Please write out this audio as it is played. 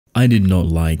I did not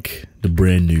like the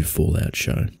brand new Fallout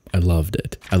show. I loved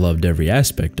it. I loved every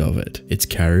aspect of it. Its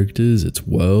characters, its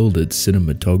world, its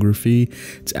cinematography,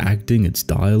 its acting, its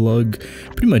dialogue,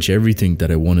 pretty much everything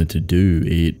that I wanted to do,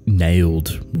 it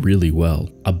nailed really well,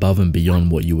 above and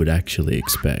beyond what you would actually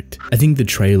expect. I think the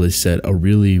trailer set a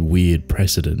really weird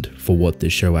precedent for what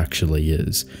this show actually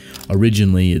is.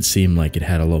 Originally, it seemed like it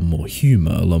had a lot more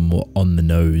humor, a lot more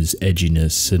on-the-nose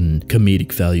edginess and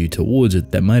comedic value towards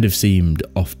it that might have seemed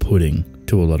off-putting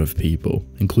to a lot of people,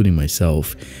 including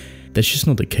myself. That's just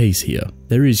not the case here.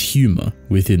 There is humor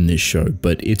within this show,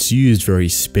 but it's used very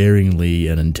sparingly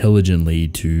and intelligently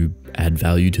to add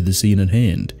value to the scene at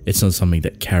hand. It's not something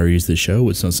that carries the show,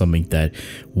 it's not something that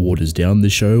waters down the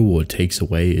show or takes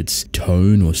away its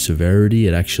tone or severity.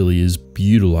 It actually is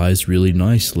utilized really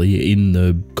nicely in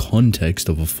the context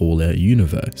of a Fallout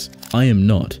universe. I am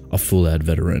not a Fallout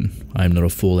veteran. I am not a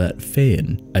Fallout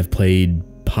fan. I've played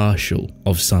partial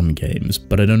of some games,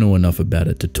 but I don't know enough about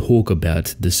it to talk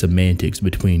about the semantics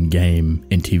between game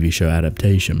and TV show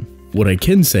adaptation. What I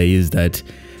can say is that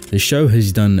the show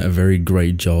has done a very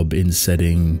great job in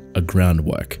setting a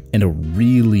groundwork, and a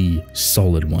really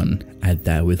solid one at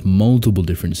that, with multiple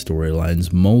different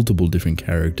storylines, multiple different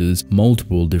characters,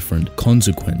 multiple different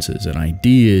consequences and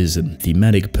ideas and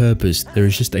thematic purpose. There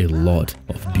is just a lot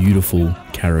of beautiful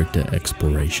character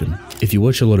exploration. If you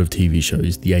watch a lot of TV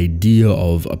shows, the idea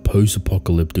of a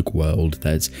post-apocalyptic world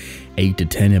that's 8 to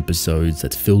 10 episodes,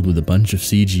 that's filled with a bunch of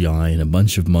CGI and a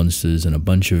bunch of monsters and a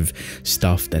bunch of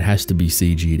stuff that has to be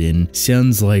CG'd in,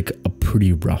 sounds like a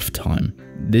pretty rough time.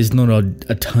 There's not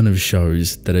a ton of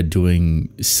shows that are doing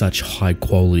such high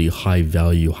quality, high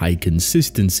value, high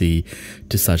consistency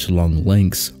to such long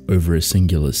lengths over a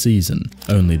singular season.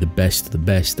 Only the best of the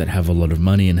best that have a lot of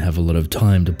money and have a lot of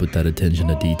time to put that attention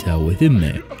to detail within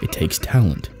there. It takes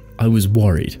talent. I was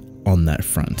worried on that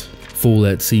front.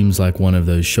 Fallout seems like one of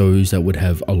those shows that would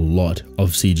have a lot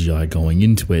of CGI going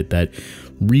into it that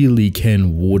really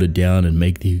can water down and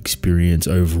make the experience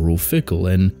overall fickle,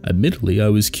 and admittedly I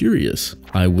was curious.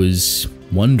 I was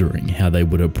wondering how they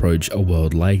would approach a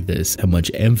world like this, how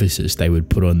much emphasis they would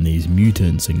put on these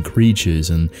mutants and creatures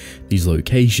and these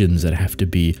locations that have to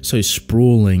be so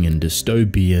sprawling and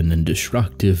dystopian and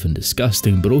destructive and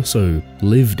disgusting, but also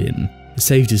lived in. It's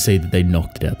safe to say that they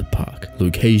knocked it out the park.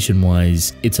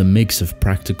 Location-wise, it's a mix of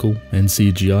practical and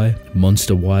CGI.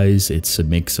 Monster-wise, it's a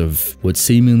mix of what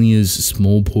seemingly is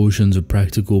small portions of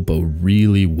practical but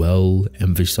really well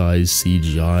emphasized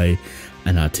CGI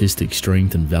and artistic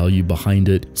strength and value behind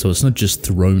it. So it's not just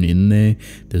thrown in there,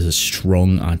 there's a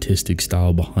strong artistic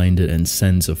style behind it and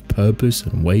sense of purpose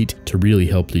and weight to really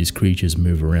help these creatures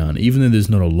move around. Even though there's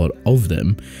not a lot of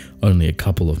them, only a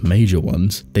couple of major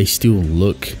ones, they still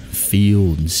look,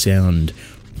 feel and sound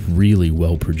really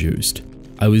well produced.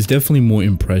 I was definitely more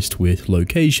impressed with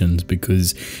locations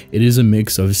because it is a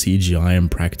mix of CGI and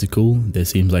practical. There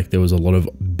seems like there was a lot of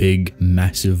big,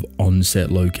 massive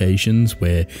on-set locations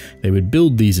where they would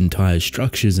build these entire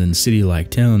structures and city-like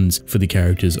towns for the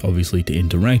characters obviously to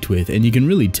interact with, and you can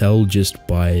really tell just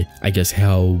by, I guess,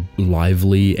 how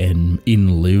lively and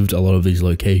in-lived a lot of these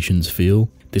locations feel.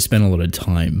 They spent a lot of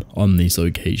time on these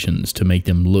locations to make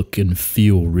them look and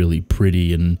feel really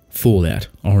pretty and Fallout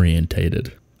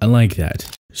orientated. I like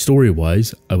that.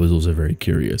 Story-wise, I was also very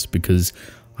curious because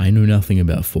I know nothing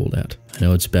about Fallout. I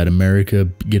know it's about America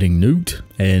getting nuked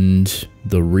and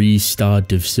the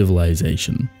restart of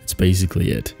civilization. It's basically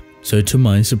it. So to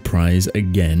my surprise,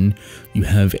 again, you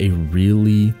have a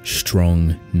really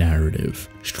strong narrative.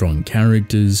 Strong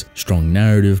characters, strong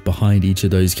narrative behind each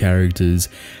of those characters,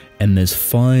 and there's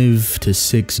 5 to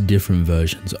 6 different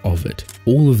versions of it.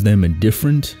 All of them are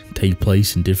different, take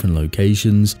place in different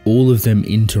locations, all of them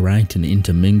interact and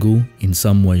intermingle in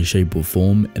some way, shape or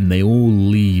form, and they all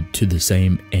lead to the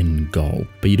same end goal,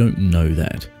 but you don't know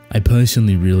that. I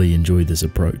personally really enjoy this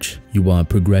approach. You are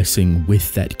progressing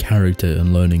with that character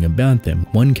and learning about them.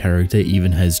 One character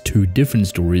even has 2 different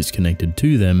stories connected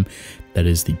to them, that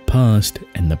is the past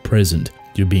and the present.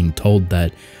 You're being told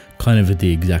that kind of at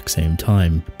the exact same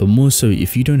time, but more so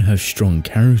if you don't have strong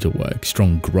character work,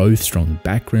 strong growth, strong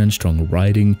background, strong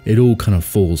writing, it all kind of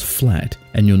falls flat.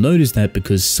 And you'll notice that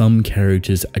because some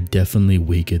characters are definitely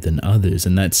weaker than others,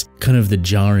 and that's kind of the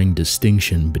jarring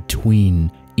distinction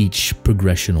between each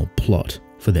progressional plot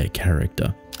for their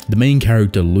character. The main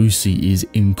character, Lucy, is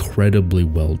incredibly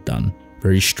well done.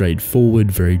 very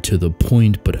straightforward, very to the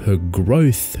point, but her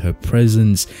growth, her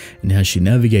presence, and how she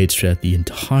navigates throughout the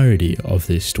entirety of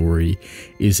this story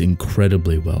is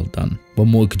incredibly well done. What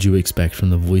more could you expect from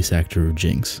the voice actor of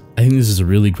Jinx? I think this is a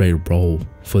really great role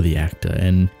for the actor,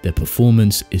 and their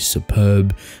performance is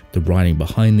superb. The writing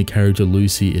behind the character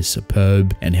Lucy is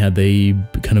superb, and how they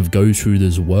kind of go through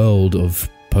this world of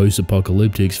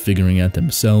post-apocalyptics, figuring out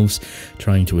themselves,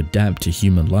 trying to adapt to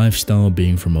human lifestyle,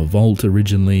 being from a vault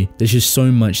originally. There's just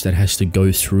so much that has to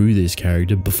go through this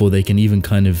character before they can even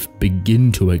kind of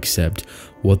begin to accept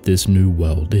what this new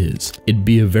world is. It'd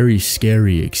be a very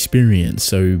scary experience,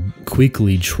 so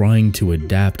quickly trying to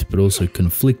adapt but also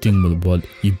conflicting with what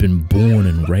you've been born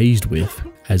and raised with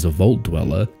as a vault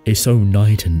dweller is so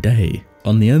night and day.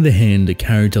 On the other hand, a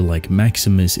character like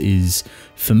Maximus is,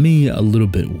 for me, a little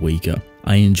bit weaker.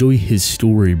 I enjoy his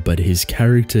story, but his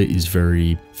character is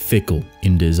very fickle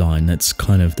in design. That's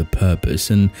kind of the purpose,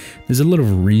 and there's a lot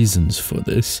of reasons for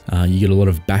this. You get a lot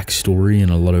of backstory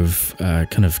and a lot of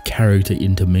kind of character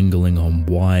intermingling on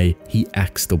why he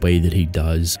acts the way that he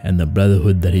does and the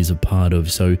brotherhood that he's a part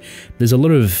of. So there's a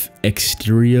lot of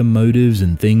exterior motives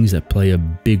and things that play a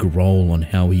big role on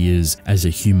how he is as a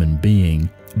human being.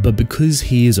 But because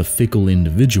he is a fickle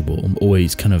individual,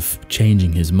 always kind of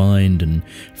changing his mind and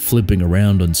flipping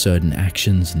around on certain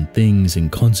actions and things and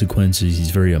consequences,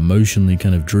 he's very emotionally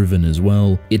kind of driven as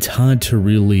well. It's hard to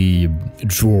really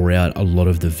draw out a lot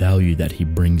of the value that he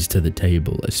brings to the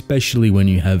table, especially when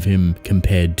you have him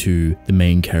compared to the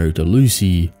main character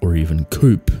Lucy or even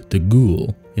Coop, the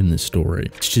ghoul, in the story.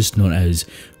 It's just not as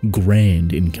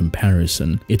grand in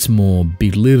comparison. It's more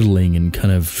belittling and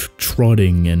kind of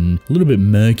trotting and a little bit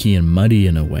murky and muddy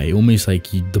in a way. Almost like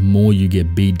the more you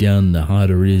get beat down, the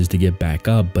harder it is to get back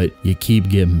up, but you keep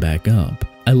getting back up.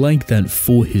 I like that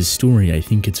for his story. I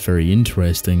think it's very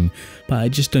interesting, but I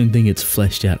just don't think it's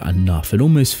fleshed out enough. It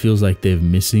almost feels like they're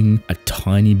missing a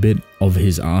tiny bit of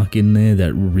his arc in there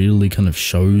that really kind of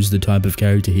shows the type of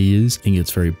character he is. I think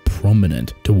it's very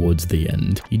prominent towards the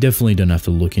end. You definitely don't have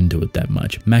to look into it that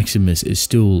much. Maximus is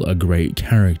still a great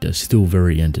character, still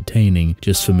very entertaining.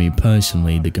 Just for me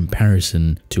personally, the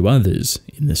comparison to others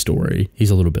in the story,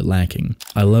 he's a little bit lacking.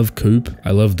 I love Coop,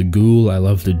 I love the ghoul, I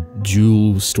love the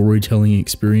dual storytelling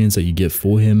experience that you get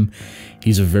for him.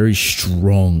 He's a very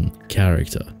strong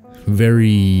character,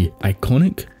 very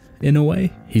iconic in a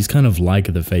way. He's kind of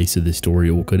like the face of the story,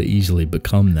 or could easily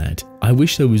become that. I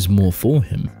wish there was more for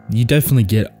him. You definitely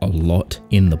get a lot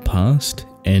in the past,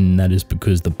 and that is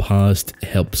because the past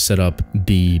helps set up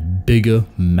the bigger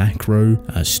macro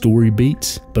story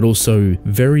beats, but also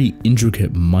very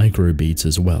intricate micro beats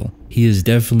as well. He is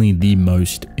definitely the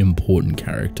most important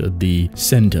character, the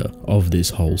center of this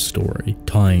whole story,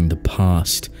 tying the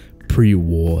past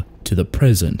pre-war to the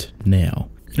present now.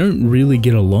 You don't really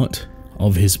get a lot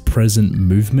of his present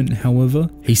movement, however.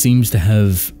 He seems to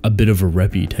have a bit of a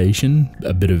reputation,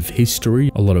 a bit of history,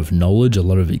 a lot of knowledge, a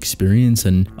lot of experience,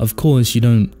 and of course you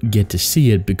don't get to see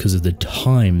it because of the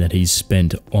time that he's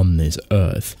spent on this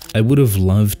earth. I would have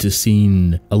loved to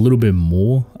seen a little bit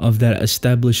more of that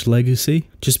established legacy,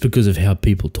 just because of how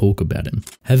people talk about him.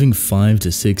 Having 5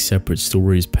 to 6 separate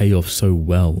stories pay off so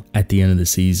well at the end of the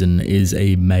season is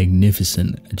a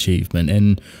magnificent achievement,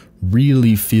 and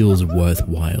really feels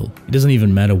worthwhile. It doesn't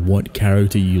even matter what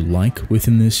character you like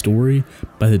within this story.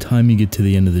 By the time you get to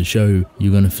the end of the show,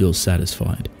 you're going to feel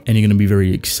satisfied, and you're going to be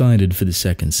very excited for the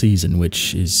second season,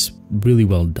 which is really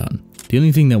well done. The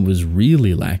only thing that was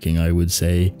really lacking, I would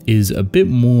say, is a bit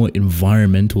more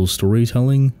environmental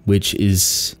storytelling, which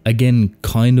is, again,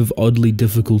 kind of oddly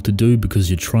difficult to do because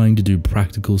you're trying to do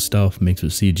practical stuff mixed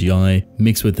with CGI,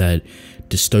 mixed with that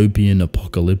dystopian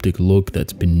apocalyptic look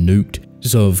that's been nuked.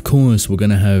 So of course we're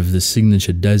going to have the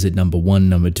signature desert number 1,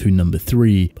 number 2, number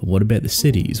 3, but what about the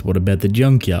cities? What about the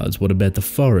junkyards? What about the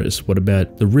forests? What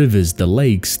about the rivers, the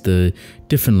lakes, the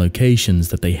different locations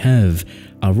that they have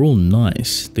are all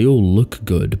nice. They all look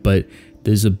good, but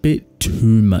there's a bit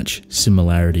too much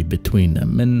similarity between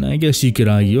them. And I guess you could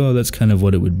argue, oh, that's kind of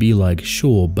what it would be like,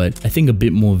 sure, but I think a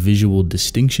bit more visual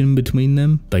distinction between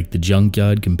them, like the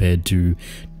junkyard compared to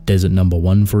Desert number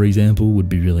 1, for example, would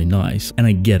be really nice. And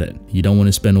I get it. You don't want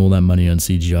to spend all that money on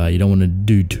CGI. You don't want to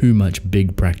do too much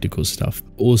big practical stuff.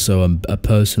 Also, a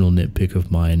personal nitpick of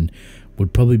mine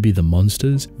would probably be the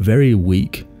monsters. Very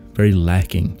weak, very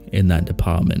lacking in that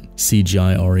department.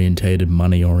 CGI orientated,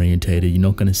 money orientated. You're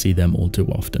not going to see them all too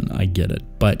often. I get it.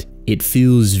 But it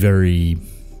feels very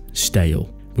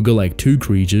stale. We got like 2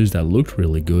 creatures that looked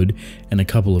really good and a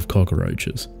couple of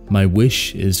cockroaches. My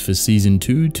wish is for season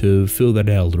 2 to fill that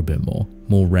out a little bit more.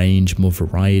 More range, more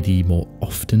variety, more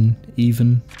often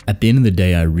even. At the end of the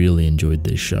day, I really enjoyed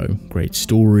this show. Great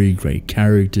story, great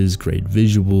characters, great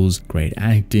visuals, great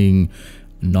acting,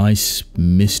 nice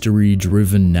mystery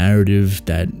driven narrative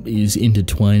that is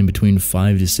intertwined between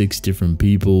 5 to 6 different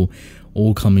people,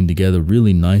 all coming together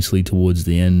really nicely towards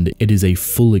the end. It is a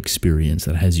full experience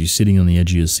that has you sitting on the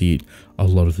edge of your seat a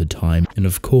lot of the time, and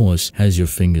of course has your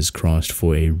fingers crossed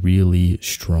for a really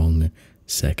strong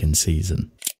second season.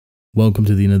 Welcome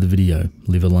to the end of the video.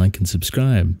 Leave a like and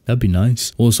subscribe. That'd be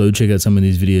nice. Also, check out some of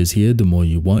these videos here. The more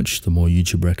you watch, the more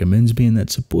YouTube recommends me, and that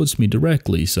supports me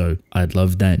directly. So I'd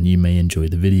love that, and you may enjoy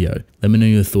the video. Let me know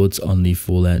your thoughts on the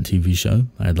Fallout TV show.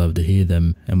 I'd love to hear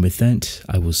them. And with that,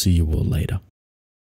 I will see you all later.